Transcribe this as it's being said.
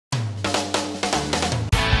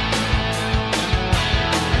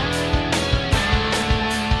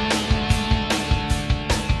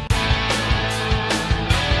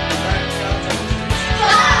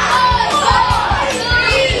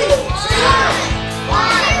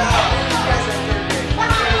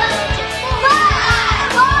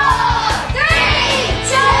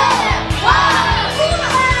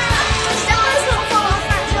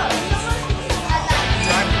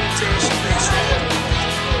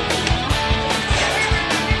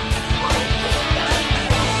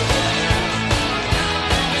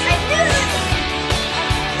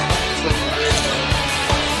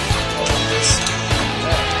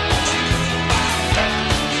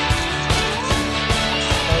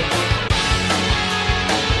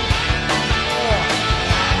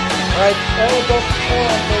Alright, hold on,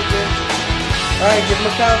 Parker. Alright, give him a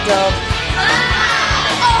countdown. 5,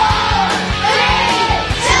 4, 3,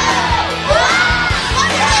 2, 1.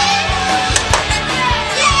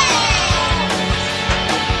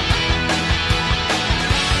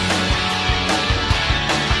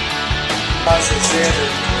 Xander.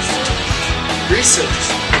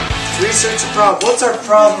 Research a problem. What's our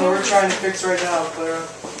problem that we're trying to fix right now, Clara? We're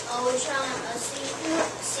trying to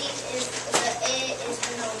see if the A is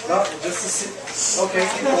going to No, work. just the seat. Okay, keep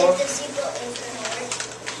If going. the seatbelt is going to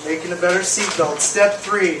work. Making a better seatbelt. Step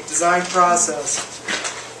 3, design process.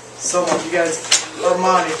 Someone, you guys,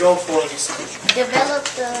 Armani, go for it. Develop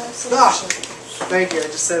the Ah, solution. thank you, I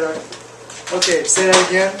just said it. Okay, say that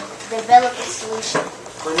again. Develop a solution.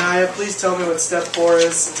 Renaya, please tell me what step 4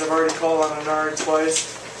 is, since I've already called on Renaya twice.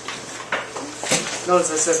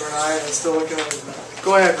 Notice I said Renaya, and I'm still looking at it.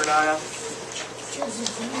 Go ahead, Renaya.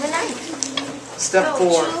 Step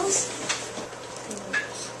 4.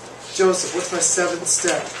 Joseph, what's my 7th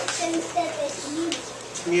step?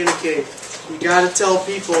 Communicate. You got to tell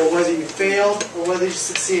people whether you failed or whether you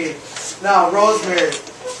succeed. Now, Rosemary,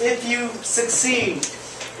 if you succeed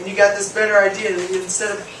and you got this better idea, that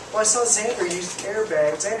instead of, well, I saw Xander use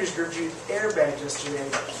airbags. Xander's group used airbags yesterday.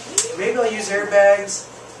 Maybe I'll use airbags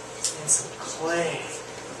and some clay.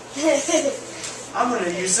 I'm going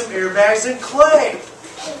to use some airbags and clay.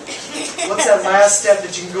 What's that last step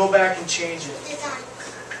that you can go back and change it?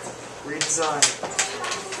 Redesign.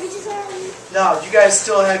 Now, you guys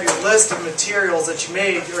still have your list of materials that you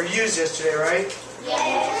made or used yesterday, right?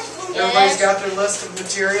 Yes. Everybody's got their list of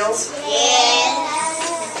materials?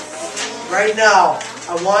 Yes. Right now,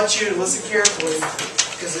 I want you to listen carefully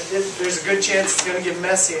because there's a good chance it's going to get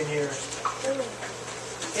messy in here.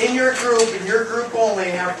 In your group only,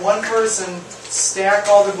 have one person stack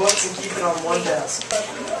all the books and keep it on one desk.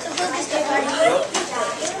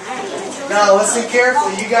 Now, listen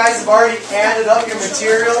carefully. You guys have already added up your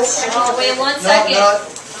materials. Oh, wait 1 second.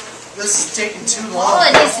 This is taking too All long.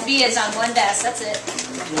 it needs to be is on one desk. That's it.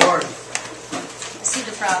 Lord. I see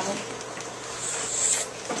the problem.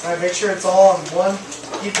 All right, make sure it's all on one.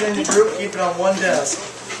 Keep it in the group. Keep it on one desk.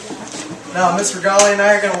 Now, Miss Regali and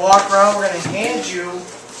I are going to walk around. We're going to hand you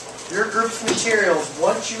your group's materials.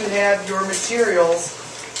 Once you have your materials,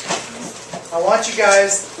 I want you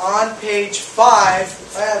guys on page 5.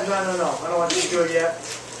 No. I don't want you to do it yet.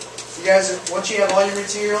 You guys, once you have all your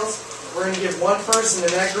materials, we're going to give one person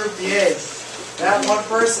in that group the egg. That one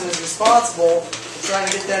person is responsible for trying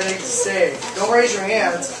to get that egg to stay. Don't raise your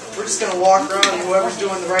hands. We're just going to walk around and whoever's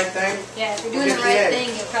doing the right thing, Yeah, if you're will doing get the right thing,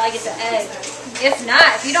 you'll probably get the egg. If not,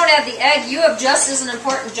 if you don't have the egg, you have just as an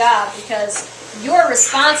important job because you're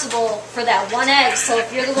responsible for that one egg. So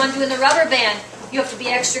if you're the one doing the rubber band, you have to be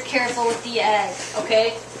extra careful with the egg,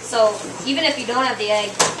 okay? So even if you don't have the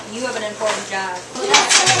egg, you have an important job.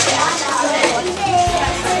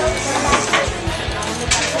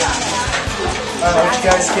 what did you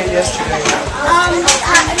guys get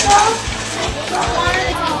yesterday?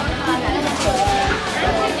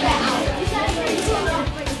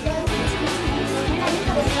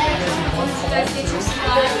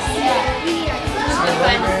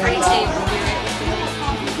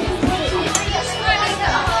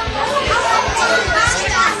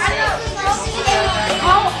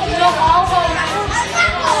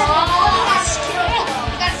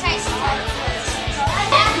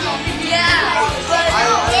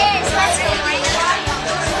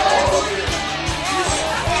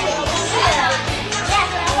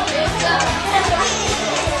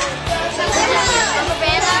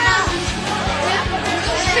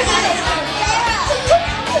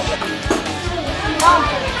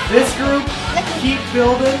 This group, keep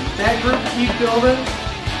building. That group, keep building.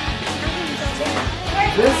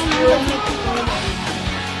 This group,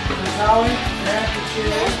 Holly, grab the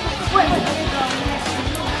chair.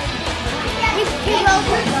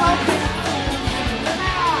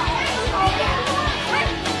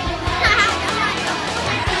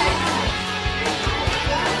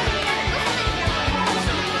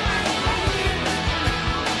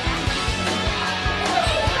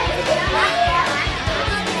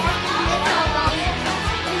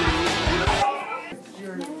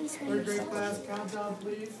 Your third grade class, countdown,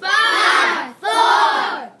 please. 5,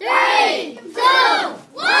 4, 3, 2, 1.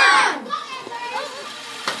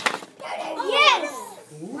 Yes.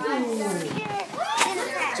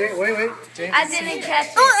 Wait. James. I didn't catch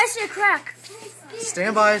it. Oh, that's your crack.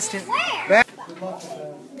 Stand by. Stand back. Good luck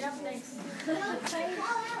with that.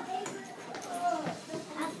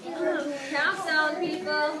 Countdown,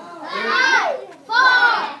 people. 5, 4,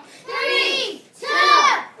 3, 2,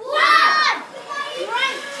 1.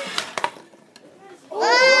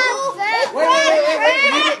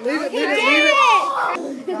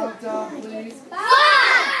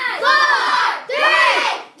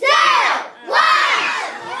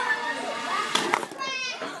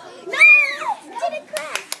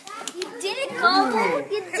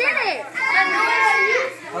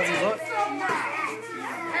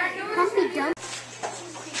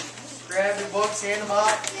 hand them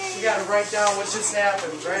out. You got to write down what just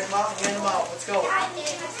happened. Write them out and hand them out. Let's go.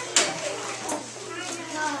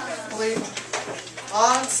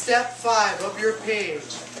 On step 5 of your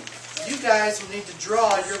page, you guys will need to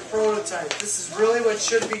draw your prototype. This is really what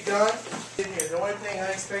should be done. The only thing I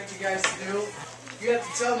expect you guys to do, you have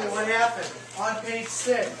to tell me what happened. On page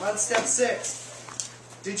 6, on step 6,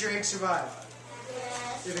 did your egg survive?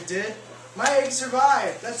 Yes. If it did, my egg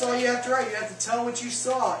survived. That's all you have to write. You have to tell what you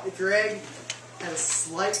saw. If your egg had a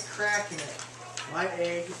slight crack in it, my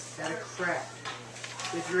egg had a crack.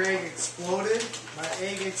 If your egg exploded, my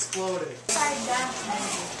egg exploded.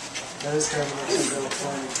 That is kind of real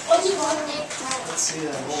funny. Let's see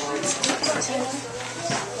that whole egg.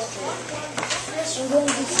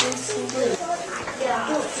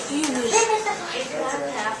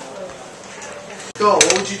 Go.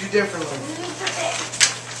 What would you do differently?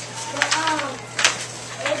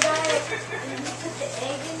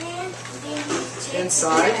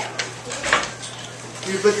 Inside.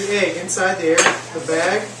 You put the egg inside there, the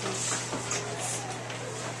bag.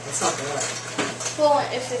 That's not bad. Well,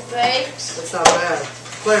 if it breaks. That's not bad.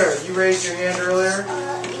 Claire, you raised your hand earlier.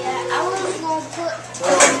 Yeah, I was going to put.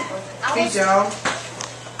 Well, feet down.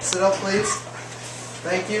 Sit up, please.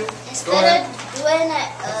 Thank you. Instead of doing a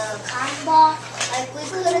cotton ball, like we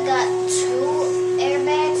could have got 2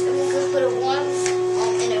 airbags and we could put one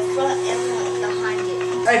in the front and one behind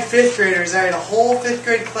it. I had 5th graders. I had a whole 5th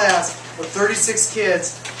grade class of 36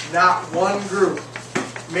 kids. Not one group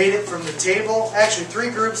made it from the table. Actually, 3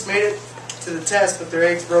 groups made it to the test, but their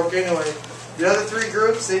eggs broke anyway. The other 3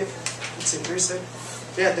 groups, they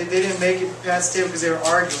didn't make it past the table because they were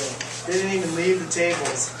arguing. They didn't even leave the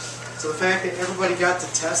tables. So the fact that everybody got to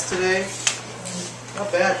test today, not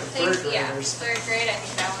bad for 3rd graders. Yeah, 3rd grade, I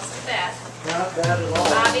think that wasn't bad. Not bad at all.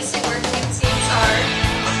 Obviously, we're